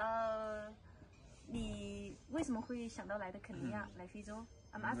 Ale, 你为什么会想到来的肯尼亚，来非洲？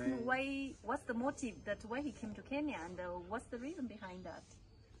 I'm asking why. What's the motive that why he came to Kenya, and what's the reason behind that?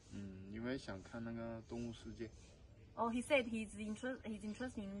 因为想看那个动物世界。 Oh, he said he's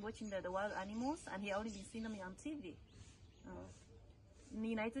interested in watching the wild animals, and he only been seeing them on TV.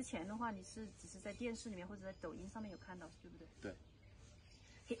 你来之前的话，你是只是在电视里面或者在抖音上面有看到，对不对？对。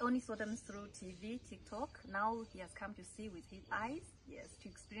 He only saw them through TV, TikTok. Now he has come to see with his eyes, yes, to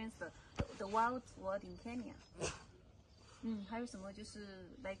experience the wild world in Kenya. 还有什么就是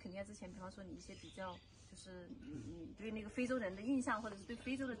来肯尼亚之前，比方说你一些比较，就是你对那个非洲人的印象，或者是对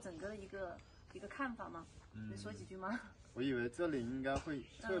非洲的整个的一个看法吗？能说几句吗？我以为这里应该会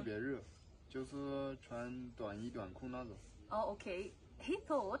特别热，就是穿短衣短裤那种。 Oh, okay. He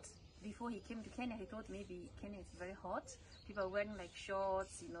thought before he came to Kenya, he thought maybe Kenya is very hot. People are wearing like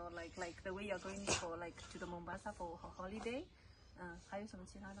shorts, you know, like the way you're going for like to the Mombasa for holiday. 还有什么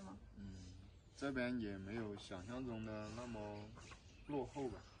其他的吗？这边也没有想象中的那么落后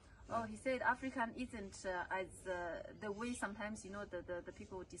吧。 Oh, he said African isn't as the way sometimes you know the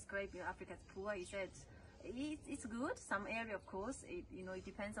people describe Africa as poor. He said it's good. Some area, of course, it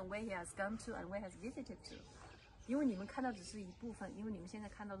depends on where he has gone to and where he has visited to. 因为你们看到只是一部分，因为你们现在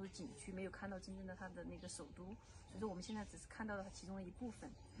看到的是景区，没有看到真正的它的那个首都，所以说我们现在只是看到了它其中的一部分。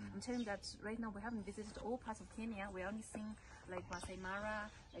I'm telling you that right now we haven't visited all parts of Kenya. We only seen like Masai Mara.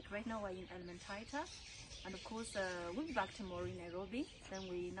 Like right now we're in Elementaita, and of course we'll be back tomorrow in Nairobi. Then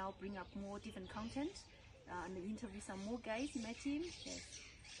we now bring up more different content and interview some more guys in my team. Yes.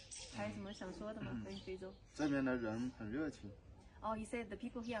 还有什么想说的吗？关于非洲？这边的人很热情。 Oh, he said the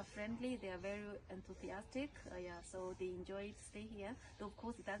people here are friendly. They are very enthusiastic. Yeah, so they enjoy to stay here. Though of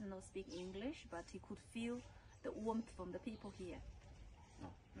course he doesn't know speak English, but he could feel the warmth from the people here.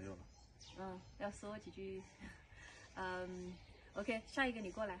 没有了。要说几句。OK， 下一个你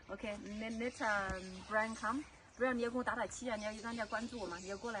过来。OK，let Brian come. Brian， 你要跟我打打气啊！你要让人家关注我嘛？你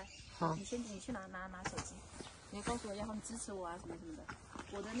要过来。好。你去拿手机。你要告诉我，要他们支持我啊，什么什么的。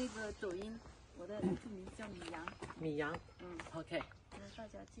我的那个抖音。 我的YouTube名字叫米阳。米阳，OK。大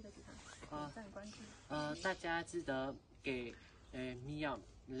家记得给他点赞关注。大家记得给米阳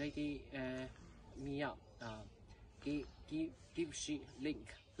Lady 米阳give she link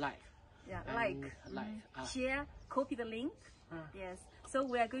like. Yeah, like. Share, copy the link. Yes. So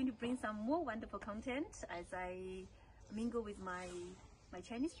we are going to bring some more wonderful content as I mingle with my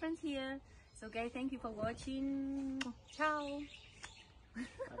Chinese friends here. So guys, thank you for watching. Ciao.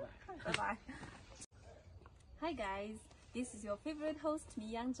 Bye bye. Hi guys, this is your favorite host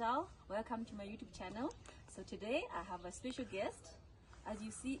Mi Yang Zhao. Welcome to my YouTube channel. So today I have a special guest. As you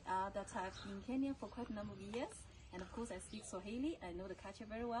see, that I've been in Kenya for quite a number of years, and of course I speak Swahili. I know the culture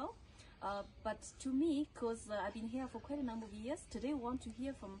very well. But to me, because I've been here for quite a number of years, today we want to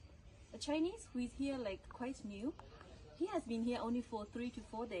hear from a Chinese who is here like quite new. He has been here only for 3 to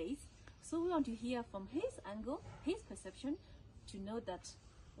 4 days, so we want to hear from his angle, his perception, to know that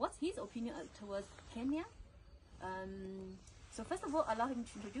what's his opinion towards Kenya. So first of all, allow him to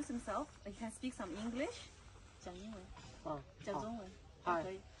introduce himself. He can speak some English. 讲英文。讲中文。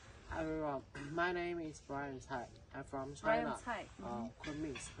 Hi everyone, my name is Brian Tsai. I'm from China. Brian Tsai.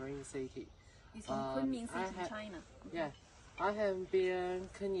 Kunming Spring City. He's from Kunming City, China. Yeah, I have been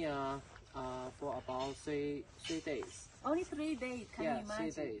Kenya for about three days. Only 3 days. Can you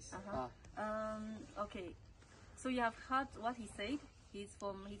imagine? 3 days. Okay. So you have heard what he said. He's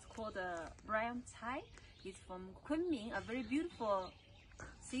called Brian Tsai. He's from Kunming, a very beautiful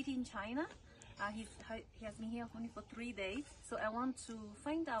city in China. He has been here only for 3 days. So I want to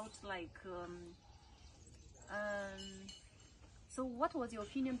find out, like, so what was your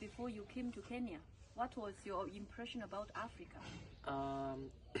opinion before you came to Kenya? What was your impression about Africa?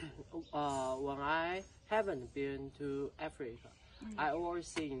 When I haven't been to Africa, I always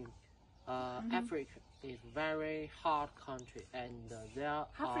think Africa is very hot country, and there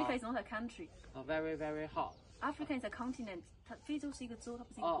Africa is not a country. Very, very hot. Africa is a continent. 非洲是一个州，它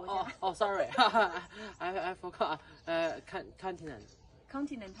不是一个国家。Sorry, I forgot. Continent.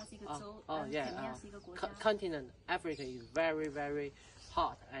 Continent 它是一个州，Kenya 是一个国家。Continent Africa is very, very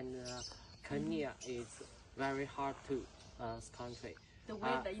hot, and Kenya is very hot too. Country. The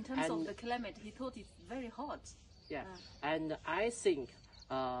weather, in terms of the climate, he thought it's very hot. Yeah, and I think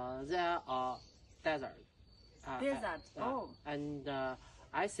there are desert. Desert. And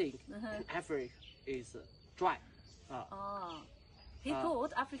I think Africa is dry. He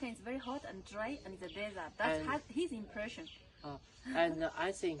thought Africa is very hot and dry and it's a desert. That's his impression. And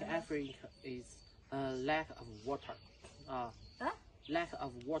I think Africa is lack of water. Lack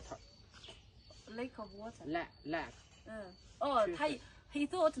of water. Lack of water. Lack. He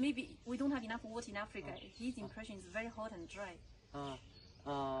thought maybe we don't have enough water in Africa. His impression is very hot and dry.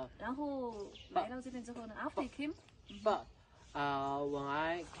 然后来到这边之后呢 ，after he came. But when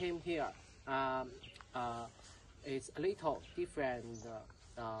I came here, it's a little different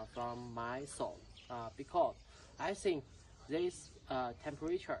from my soul because I think this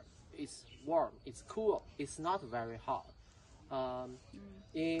temperature is warm, it's cool, it's not very hot.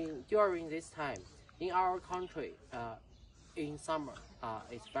 During this time, in our country, in summer,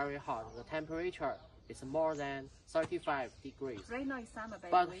 it's very hot. The temperature is more than 35 degrees. Right now it's summer, by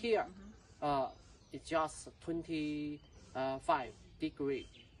but the way. Here, it's just 25 degrees.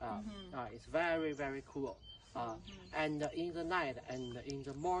 It's very, very cool. And in the night and in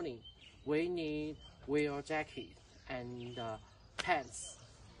the morning, we need wear jacket and pants.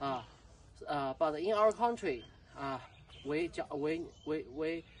 But in our country, we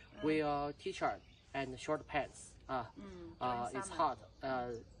wear t-shirt and short pants. It's hot.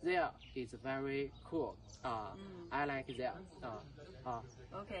 There is very cool. I like that.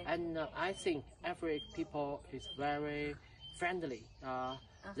 Okay. And I think African people is very friendly.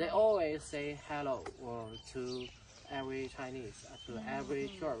 They always say hello to every Chinese, to every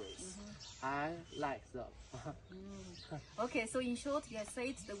tourist. I like them. Okay, so in short, he has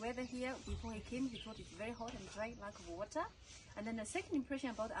said the weather here before he came, he thought it's very hot and dry, lack of water. And then the second impression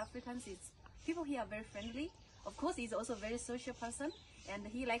about Africans is people here are very friendly. Of course, he's also a very social person, and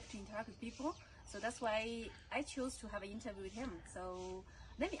he likes to interact with people. So that's why I chose to have an interview with him. So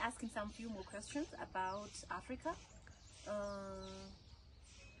let me ask him some few more questions about Africa.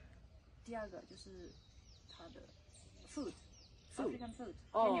 第二个就是他的 food, African food,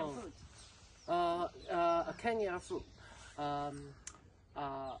 Kenyan food. Kenyan food.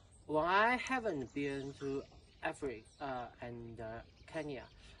 When I haven't been to Africa and Kenya,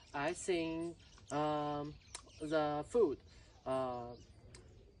 I think the food.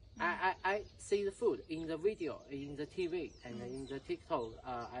 I see the food in the video, in the TV, and in the TikTok.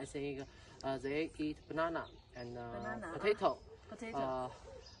 I think they eat banana and potato.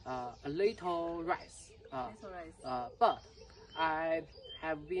 A little rice. But I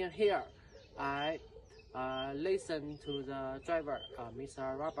have been here. I listened to the driver,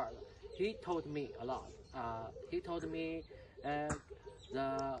 Mr. Robert. He told me a lot. He told me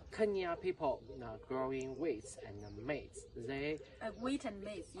the Kenya people growing wheat and maize. They wheat and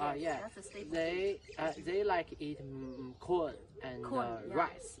maize. Yeah. That's a staple. They like eat corn and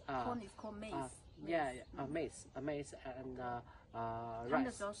rice. Corn is called maize. Maize and 他们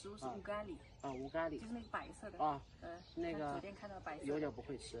的主要食物是乌咖喱。乌咖喱。就是那个白色的。那个。昨天看到白色。有点不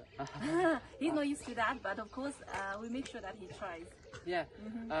会吃。He's not used to that, but of course, we make sure that he tries. Yeah.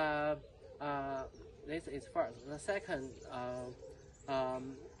 This is first. The second,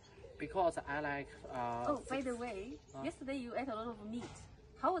 because I like. By the way, yesterday you ate a lot of meat.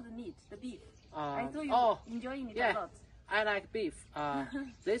 How was the meat? The beef? I saw you enjoying it a lot. I like beef.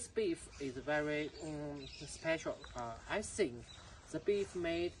 This beef is very special. I think the beef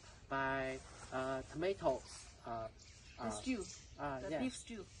made by tomatoes. The stew. Beef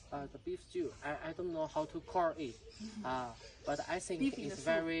stew. The beef stew. I don't know how to call it. But I think it's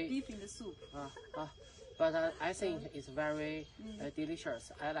very. Beef in the soup. But I think it's very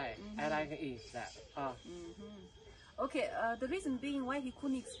delicious. I like it that. Okay, the reason being why he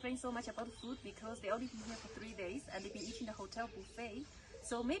couldn't explain so much about food because they only been here for 3 days and they've been eating the hotel buffet.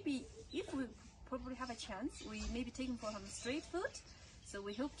 So maybe if we probably have a chance, we maybe take him for some street food So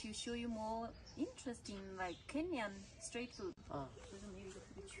we hope to show you more interesting like Kenyan street food.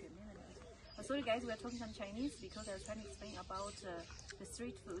 Sorry guys, we are talking some Chinese because I was trying to explain about the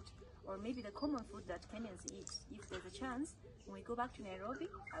street food or maybe the common food that Kenyans eat. If there's a chance, when we go back to Nairobi,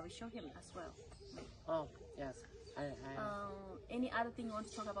 I will show him as well. Oh, yes. Any other thing you want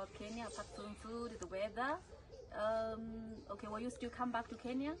to talk about Kenya apart from food, the weather? Okay, will you still come back to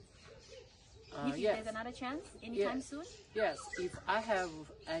Kenya? If Yes. there's another chance, anytime soon? Yes, if I have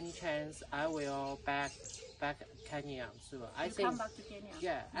any chance, I will back Kenya soon. I think come back to Kenya?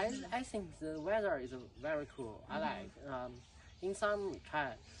 Yeah, I think the weather is very cool. I like in some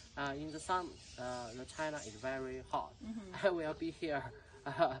time, in the sun, the China is very hot. I will be here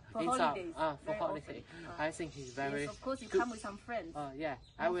For in holidays, for very holiday. often. I think it's very. Yes, of course you good. come with some friends. Yeah,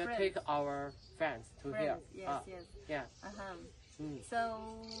 I will friends. take our friends to here. Friends, yes, yes. Yeah. So,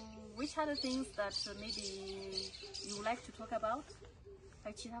 which other things that maybe you would like to talk about? 还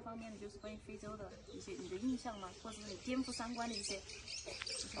有其他方面就是关于非洲的一些你的印象吗？或者是你颠覆三观的一些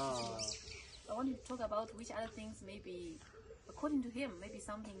事情吗？ I want you to talk about which other things maybe, according to him, maybe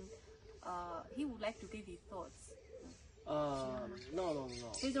something he would like to give his thoughts. No.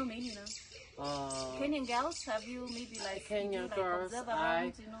 非洲美女呢？ Kenyan girls, have you maybe like Kenyan did you, like, girls, observe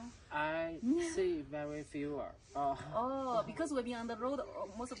around, you know? I see very fewer. Oh, because we've been on the road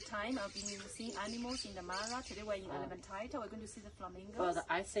most of the time. I've been seeing animals in the Mara. Today we're in Elephantine. We're going to see the flamingos. But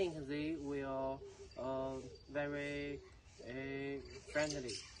I think they will very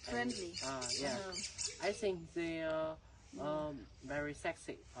friendly. Friendly. Yeah. I think they are very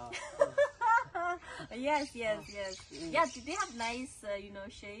sexy. Yes. Yeah, they have nice,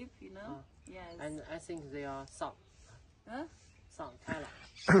 shape, Yes. And I think they are soft. Huh? Soft color.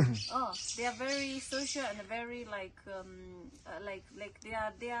 Oh, they are very social and very like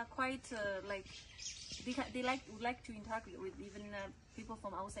they are quite like they would like to interact with even people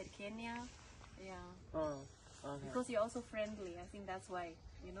from outside Kenya. Yeah. Oh, okay. Because you're also friendly, I think that's why,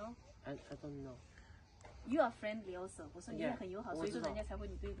 I don't know. You are friendly also. 我说你也很友好， Yeah, 所以说人家才会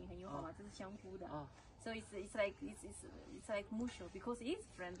你对你很友好嘛，这是相互的。So it's like mutual because he is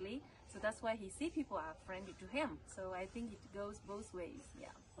friendly, so that's why he see people are friendly to him. So I think it goes both ways.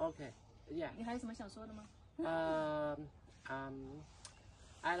 Yeah. Okay. Yeah. 你还有什么想说的吗？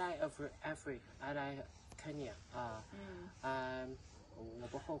 I like Africa. I like Kenya. 我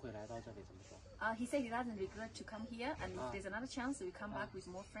不后悔来到这里，怎么说？ He said he doesn't regret to come here, and if there's another chance, he will come back with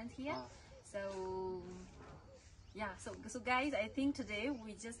more friends here. So, yeah, so guys, I think today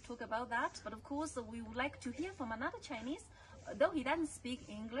we just talk about that. But of course, we would like to hear from another Chinese. Though he doesn't speak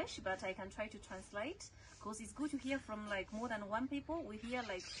English, but I can try to translate. Because it's good to hear from like more than one people. We hear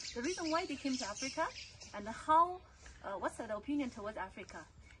like the reason why they came to Africa and how, what's their opinion towards Africa.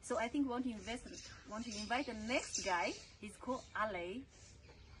 So I think we want to invite the next guy. He's called Ale.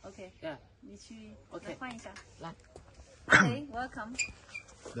 Okay. Yeah. 你去 Okay. 换一下。来。 Okay, welcome.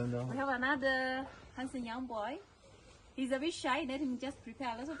 等等 We have another handsome young boy. He's a bit shy. Let him just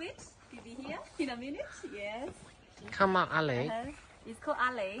prepare a little bit. He'll be here in a minute. Yes. Come on, Ale. It's called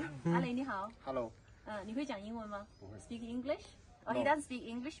Ale. Ale, 你好。 ，Hello，你会讲英文吗？不会。 Speak English? Oh, he No. doesn't speak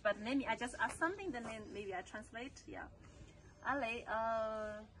English, but maybe I just ask something, then maybe I translate. Yeah.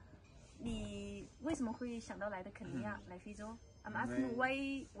 Ale, 你为什么会想到来的肯尼亚，来非洲？ I'm asking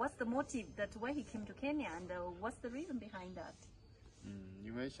why. What's the motive that why he came to Kenya, and what's the reason behind that?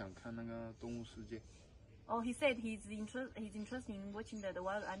 因为想看那个动物世界。 Oh, he said he's interested in watching the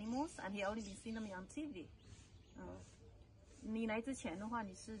wild animals, and he only been seeing them on TV. 你来之前的话，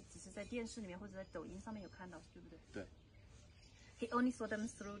你是只是在电视里面或者在抖音上面有看到，对不对？对。 He only saw them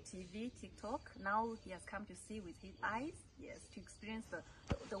through TV, TikTok. Now he has come to see with his eyes, yes, to experience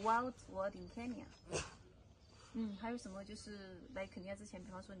the wild world in Kenya. 还有什么就是来肯尼亚之前，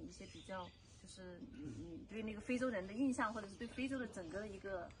比方说你一些比较，就是你对那个非洲人的印象，或者是对非洲的整个的一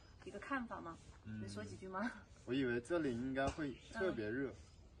个看法吗？能说几句吗？我以为这里应该会特别热，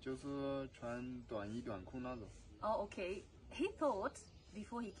就是穿短衣短裤那种。 Oh, okay. He thought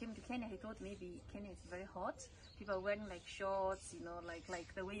before he came to Kenya, he thought maybe Kenya is very hot. People are wearing like shorts,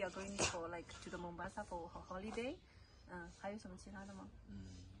 like the way you're going for like to the Mombasa for holiday. 还有什么其他的吗？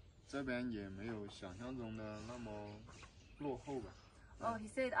这边也没有想象中的那么落后吧。 Oh, he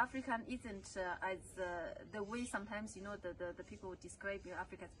said African isn't as the way sometimes the people describe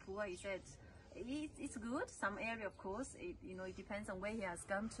Africa as poor. He said it's good. Some area, of course, it depends on where he has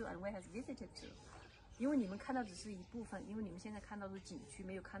gone to and where he has visited to. 因为你们看到只是一部分，因为你们现在看到的是景区，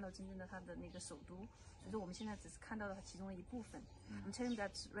没有看到真正的它的那个首都，所以说我们现在只是看到了它其中的一部分。I'm telling you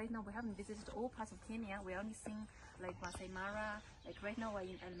that right now we haven't visited all parts of Kenya. We only seen like Masai Mara. Like right now we're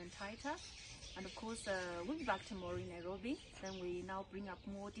in Elementaita, and of course we'll be back tomorrow in Nairobi. Then we now bring up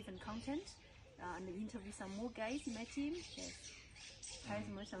more different content and interview some more guys in my team. Yes. 还有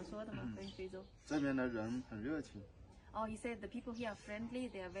什么想说的吗？关于非洲？这边的人很热情。Oh, he said the people here are friendly.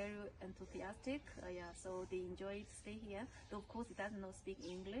 They are very enthusiastic. Yeah, so they enjoy to stay here. Though of course he doesn't know speak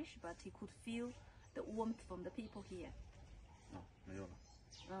English, but he could feel the warmth from the people here. 没有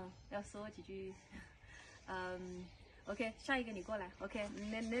了。要说几句。OK， 下一个你过来。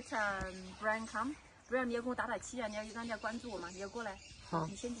OK，let Brian come。Brian， 你要跟我打打气啊！你要让人家关注我嘛？你要过来。好。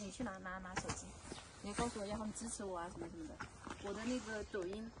你去拿手机。你要告诉我，让他们支持我啊，什么什么的。我的那个抖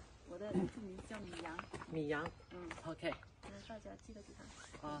音。我的YouTube名叫米阳。米阳。OK。大家记得给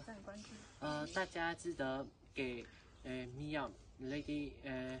他点赞关注。大家记得给米阳 Lady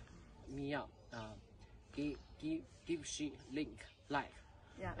米阳give she link like.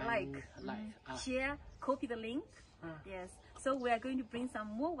 Yeah, like. Share, copy the link. Yes. So we are going to bring some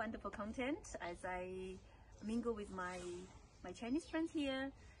more wonderful content as I mingle with my Chinese friends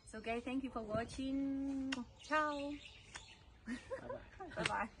here. So guys, thank you for watching. Ciao. Bye bye. Bye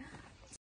bye.